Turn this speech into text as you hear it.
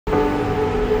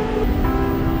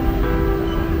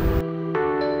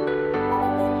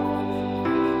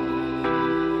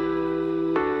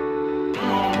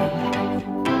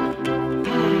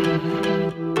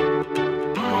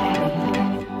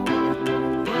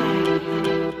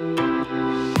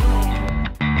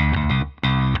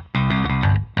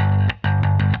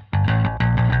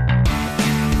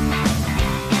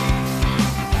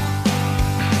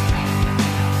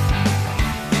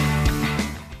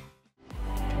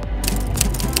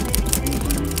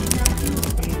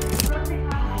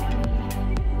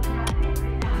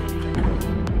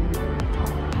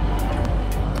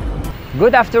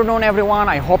Good afternoon everyone,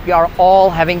 I hope you are all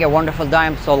having a wonderful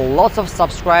time. So lots of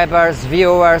subscribers,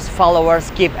 viewers, followers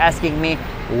keep asking me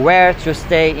where to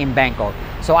stay in Bangkok.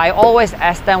 So I always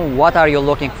ask them, what are you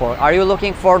looking for? Are you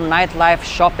looking for nightlife,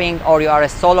 shopping, or you are a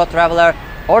solo traveler,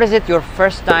 or is it your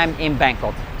first time in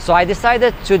Bangkok? So I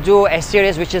decided to do a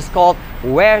series which is called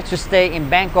Where to Stay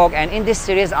in Bangkok, and in this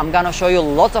series I'm gonna show you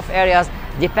lots of areas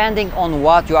depending on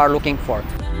what you are looking for.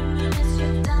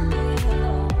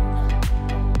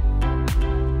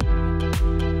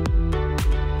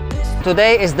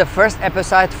 Today is the first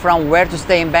episode from Where to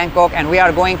Stay in Bangkok, and we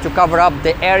are going to cover up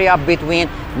the area between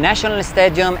National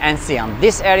Stadium and Siam.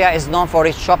 This area is known for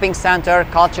its shopping center,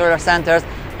 cultural centers,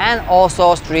 and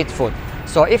also street food.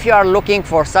 So if you are looking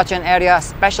for such an area,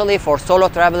 especially for solo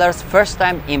travelers, first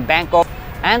time in Bangkok,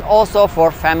 and also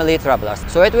for family travelers.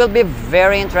 So it will be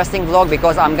very interesting vlog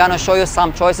because I'm gonna show you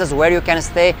some choices where you can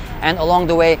stay, and along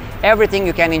the way, everything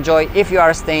you can enjoy if you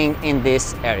are staying in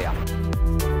this area.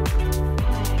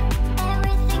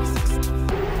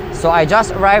 So I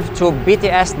just arrived to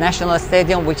BTS National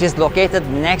Stadium, which is located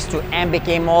next to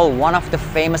MBK Mall, one of the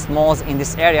famous malls in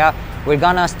this area. We're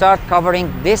gonna start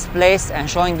covering this place and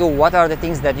showing you what are the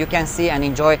things that you can see and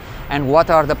enjoy and what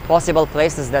are the possible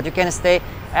places that you can stay.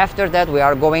 After that, we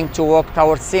are going to walk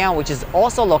towards Siam, which is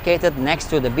also located next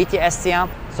to the BTS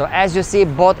Siam. So as you see,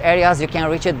 both areas you can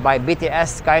reach it by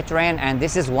BTS SkyTrain, and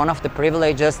this is one of the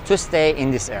privileges to stay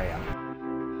in this area.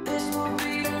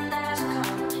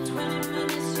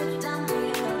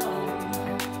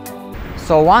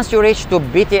 So once you reach to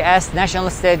BTS National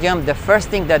Stadium, the first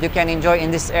thing that you can enjoy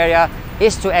in this area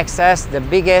is to access the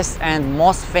biggest and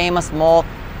most famous mall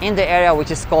in the area, which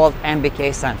is called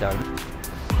MBK Center.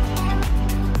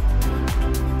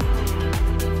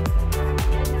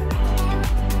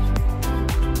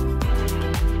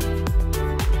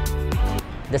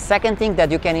 The second thing that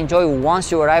you can enjoy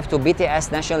once you arrive to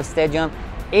BTS National Stadium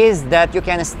is that you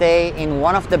can stay in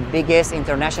one of the biggest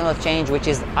international chains, which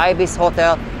is Ibis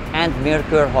Hotel and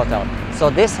Mercure Hotel. So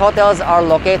these hotels are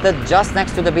located just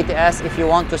next to the BTS if you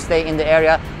want to stay in the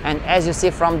area, and as you see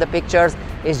from the pictures,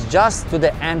 it's just to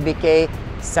the MBK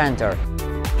Center.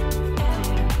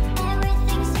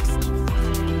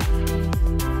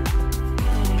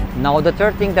 Now the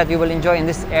third thing that you will enjoy in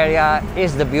this area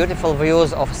is the beautiful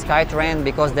views of SkyTrain,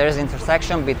 because there is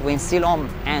intersection between Silom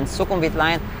and Sukhumvit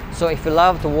line. So if you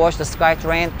love to watch the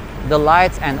SkyTrain, the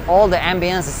lights and all the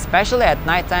ambience, especially at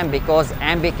nighttime, because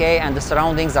MBK and the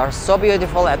surroundings are so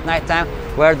beautiful at nighttime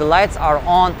where the lights are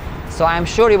on. So I'm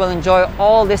sure you will enjoy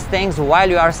all these things while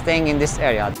you are staying in this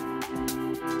area.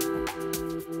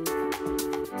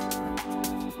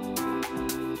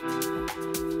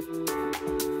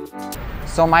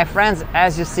 So my friends,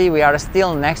 as you see, we are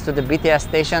still next to the BTS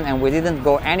station and we didn't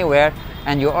go anywhere,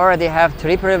 and you already have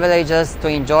three privileges to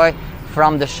enjoy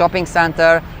from the shopping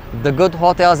center, the good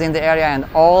hotels in the area, and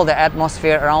all the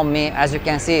atmosphere around me. As you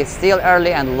can see, it's still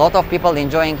early and a lot of people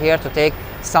enjoying here to take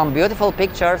some beautiful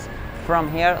pictures from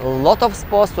here. A lot of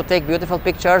spots to take beautiful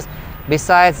pictures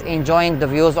besides enjoying the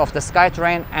views of the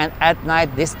SkyTrain, and at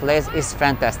night this place is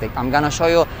fantastic. I'm gonna show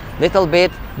you a little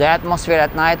bit the atmosphere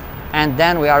at night, and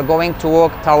then we are going to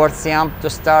walk towards Siam to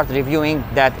start reviewing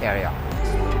that area.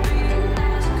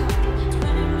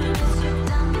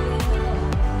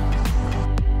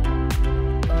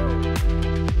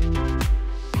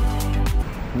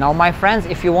 Now my friends,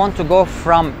 if you want to go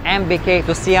from MBK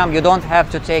to Siam, you don't have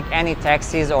to take any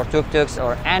taxis or tuk-tuks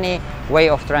or any way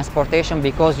of transportation,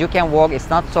 because you can walk. It's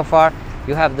not so far.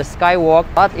 You have the Skywalk,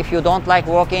 but if you don't like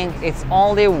walking, it's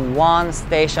only one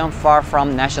station far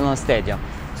from National Stadium.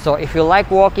 So if you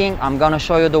like walking, I'm gonna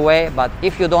show you the way, but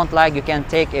if you don't like, you can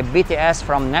take a BTS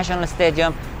from National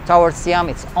Stadium towards Siam.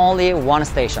 It's only one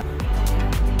station.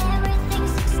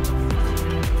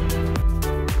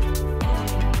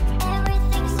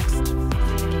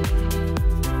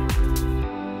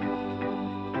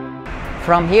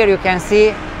 From here you can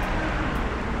see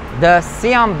the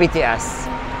Siam BTS.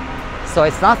 So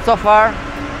it's not so far.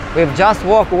 We've just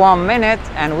walked 1 minute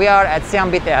and we are at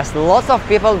Siam BTS. Lots of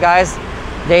people, guys,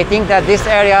 they think that these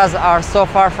areas are so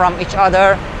far from each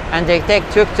other and they take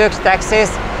tuk-tuks, taxis.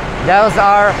 Those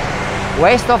are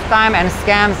waste of time and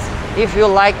scams. If you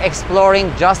like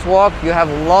exploring, just walk. You have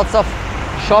lots of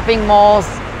shopping malls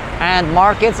and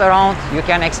markets around. You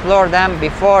can explore them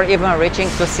before even reaching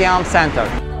to Siam Center.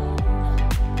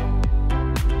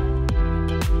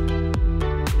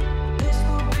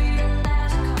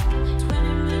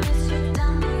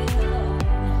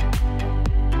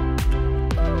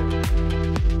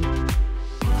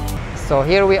 So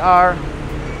here we are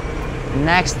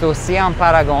next to Siam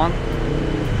Paragon,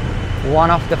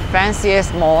 one of the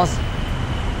fanciest malls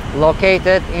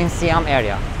located in Siam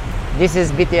area. This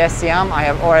is BTS Siam. I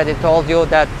have already told you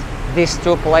that these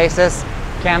two places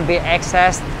can be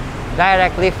accessed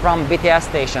directly from BTS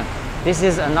station. This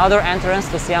is another entrance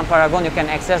to Siam Paragon. You can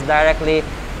access directly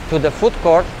to the food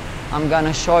court. I'm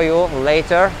gonna show you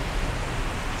later.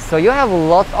 So you have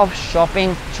lots of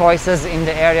shopping choices in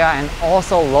the area and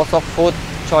also lots of food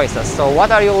choices. So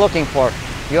what are you looking for?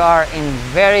 You are in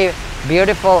very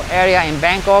beautiful area in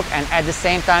Bangkok, and at the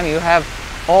same time you have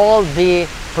all the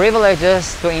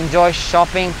privileges to enjoy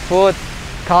shopping, food,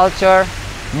 culture.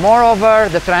 Moreover,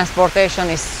 the transportation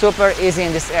is super easy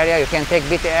in this area. You can take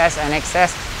BTS and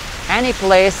access any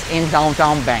place in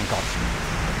downtown Bangkok.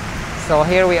 So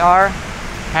here we are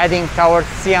heading towards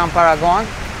Siam Paragon,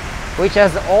 which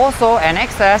has also an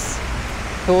access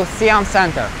to Siam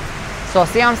Center. So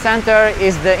Siam Center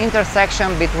is the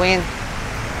intersection between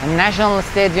National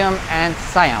Stadium and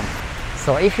Siam.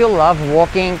 So if you love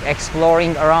walking,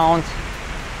 exploring around,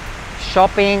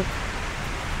 shopping,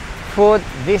 food,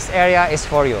 this area is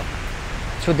for you.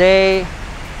 Today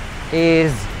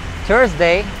is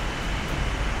Thursday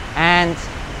and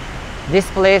this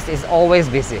place is always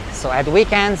busy. So at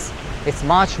weekends it's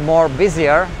much more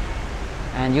busier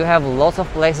and you have lots of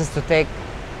places to take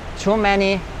too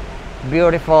many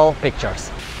beautiful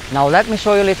pictures. Now let me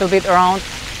show you a little bit around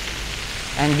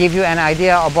and give you an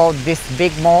idea about these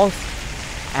big malls,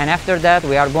 and after that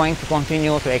we are going to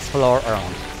continue to explore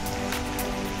around.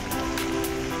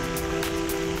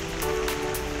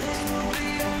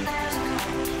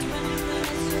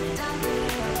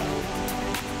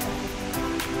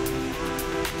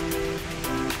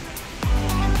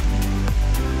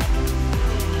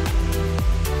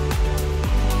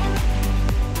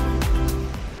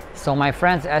 So my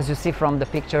friends, as you see from the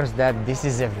pictures, that this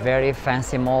is a very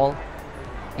fancy mall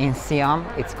in Siam.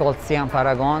 It's called Siam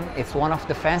Paragon. It's one of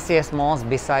the fanciest malls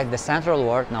beside the Central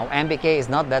World. Now MBK is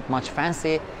not that much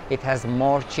fancy. It has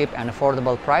more cheap and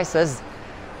affordable prices.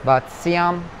 But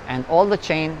Siam and all the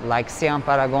chain like Siam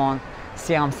Paragon,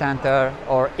 Siam Center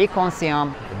or Econ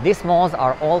Siam, these malls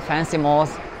are all fancy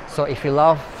malls. So if you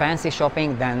love fancy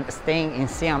shopping, then staying in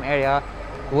Siam area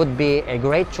would be a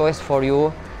great choice for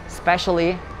you,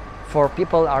 especially for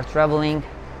people are traveling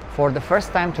for the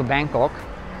first time to Bangkok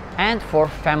and for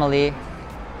family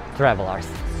travelers.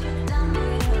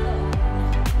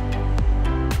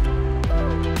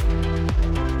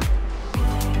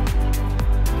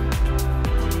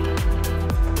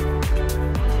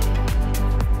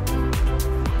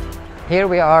 Here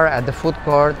we are at the food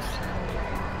court,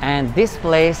 and this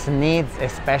place needs a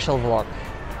special vlog.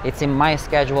 It's in my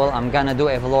schedule. I'm gonna do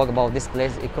a vlog about this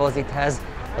place because it has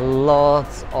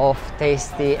lots of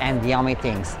tasty and yummy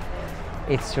things.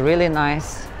 It's really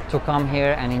nice to come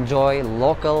here and enjoy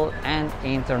local and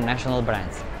international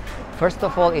brands. First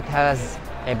of all, it has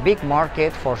a big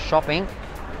market for shopping,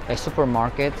 a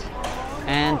supermarket,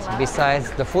 and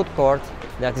besides the food court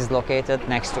that is located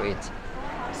next to it.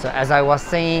 So as I was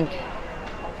saying,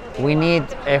 we need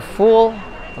a full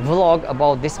vlog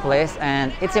about this place,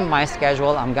 and it's in my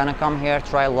schedule. I'm gonna come here,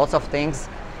 try lots of things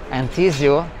and tease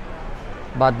you.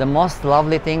 But the most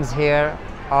lovely things here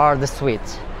are the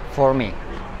sweets for me.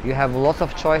 You have lots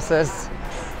of choices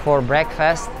for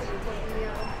breakfast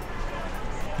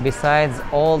besides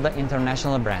all the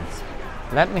international brands.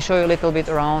 Let me show you a little bit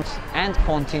around and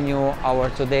continue our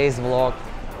today's vlog,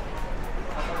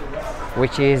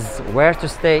 which is where to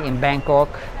stay in Bangkok,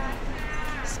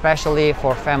 especially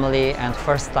for family and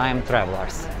first-time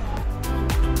travelers.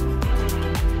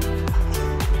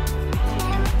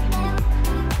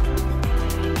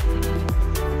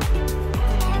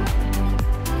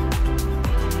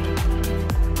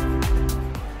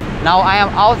 Now I am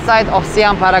outside of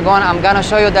Siam Paragon. I'm gonna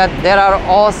show you that there are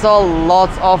also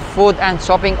lots of food and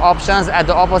shopping options at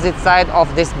the opposite side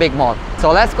of this big mall.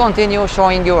 So let's continue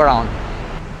showing you around.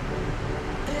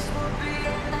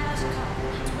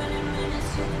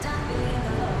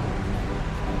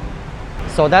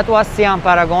 So that was Siam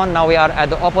Paragon. Now we are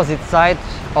at the opposite side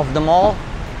of the mall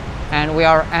and we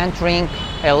are entering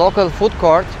a local food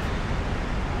court.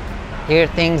 Here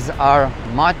things are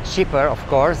much cheaper, of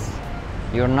course.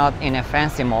 You're not in a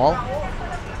fancy mall,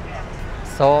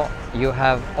 so you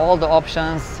have all the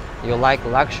options. You like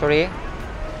luxury,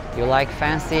 you like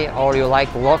fancy, or you like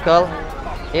local.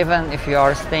 Even if you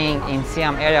are staying in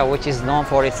Siam area, which is known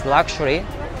for its luxury,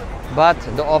 but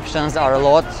the options are a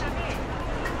lot.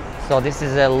 So this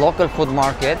is a local food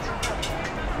market.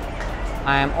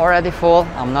 I am already full.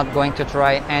 I'm not going to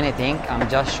try anything. I'm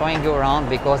just showing you around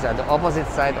because at the opposite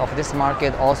side of this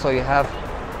market also you have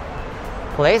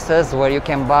places where you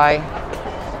can buy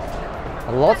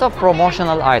lots of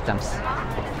promotional items.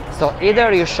 So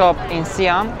either you shop in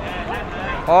Siam,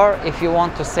 or if you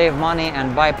want to save money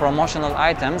and buy promotional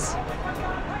items,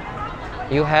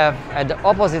 you have at the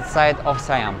opposite side of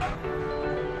Siam.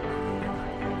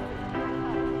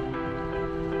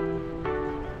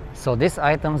 So these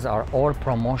items are all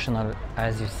promotional.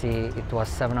 As you see, it was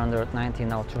 790,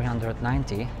 now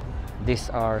 390.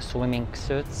 These are swimming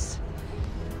suits.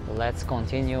 Let's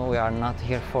continue. We are not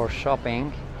here for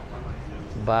shopping,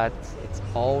 but it's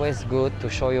always good to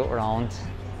show you around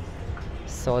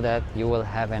so that you will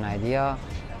have an idea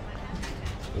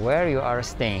where you are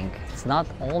staying. It's not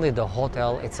only the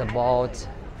hotel, it's about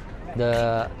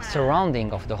the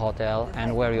surrounding of the hotel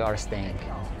and where you are staying.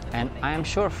 And I am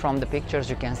sure from the pictures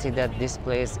you can see that this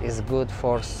place is good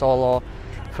for solo,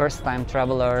 first-time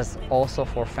travelers, also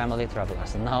for family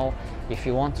travelers. Now, if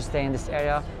you want to stay in this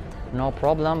area, no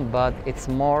problem, but it's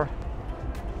more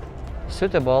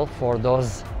suitable for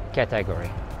those category.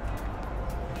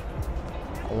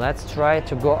 Let's try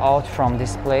to go out from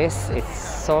this place. It's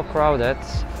so crowded.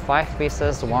 5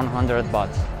 pieces, 100 baht.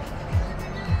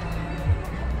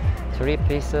 3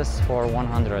 pieces for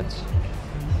 100.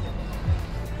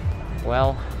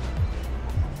 Well,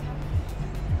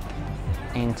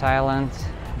 in Thailand,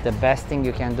 the best thing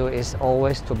you can do is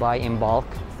always to buy in bulk,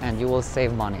 and you will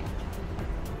save money.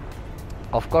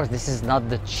 Of course, this is not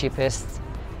the cheapest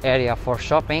area for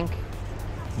shopping,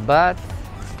 but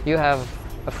you have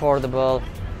affordable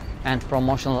and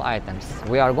promotional items.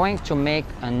 We are going to make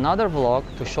another vlog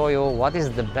to show you what is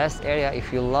the best area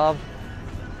if you love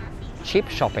cheap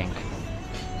shopping.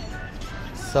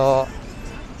 So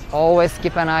always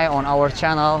keep an eye on our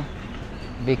channel,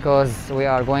 because we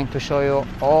are going to show you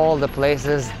all the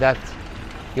places that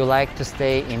you like to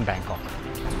stay in Bangkok.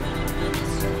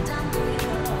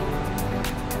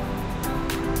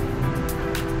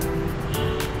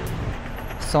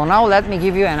 So now let me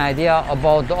give you an idea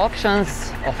about the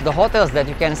options of the hotels that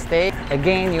you can stay.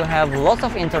 Again, you have lots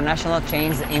of international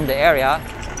chains in the area.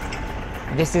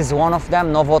 This is one of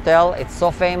them, Novotel. It's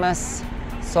so famous,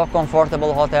 so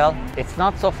comfortable hotel. It's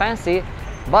not so fancy,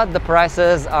 but the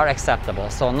prices are acceptable.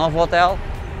 So Novotel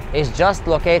is just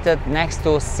located next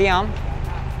to Siam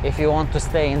if you want to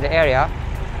stay in the area.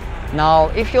 Now,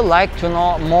 if you like to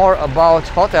know more about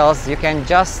hotels, you can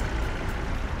just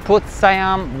put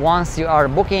Siam once you are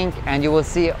booking, and you will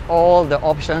see all the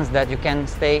options that you can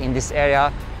stay in this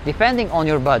area depending on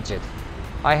your budget.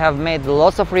 I have made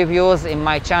lots of reviews in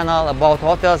my channel about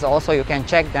hotels, also you can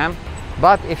check them.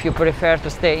 But if you prefer to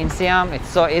stay in Siam, it's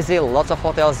so easy, lots of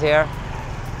hotels here,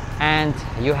 and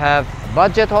you have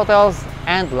budget hotels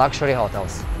and luxury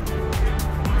hotels.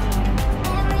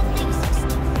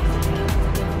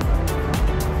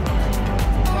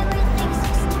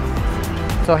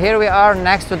 So here we are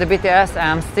next to the BTS.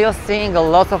 I'm still seeing a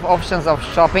lot of options of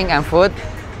shopping and food,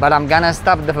 but I'm gonna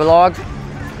stop the vlog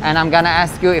and I'm gonna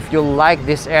ask you if you like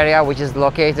this area, which is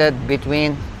located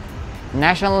between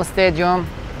National Stadium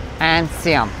and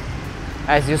Siam.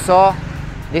 As you saw,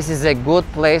 this is a good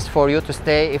place for you to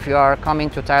stay if you are coming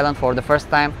to Thailand for the first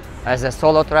time as a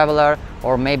solo traveler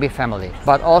or maybe family.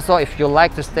 But also if you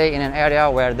like to stay in an area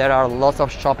where there are lots of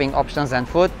shopping options and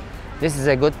food, this is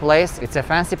a good place. It's a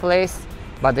fancy place,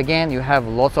 but again, you have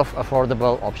lots of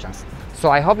affordable options. So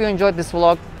I hope you enjoyed this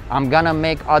vlog. I'm gonna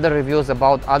make other reviews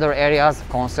about other areas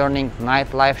concerning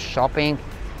nightlife, shopping,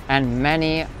 and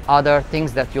many other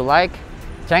things that you like.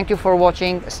 Thank you for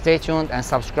watching. Stay tuned and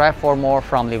subscribe for more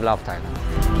from Live Love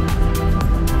Thailand.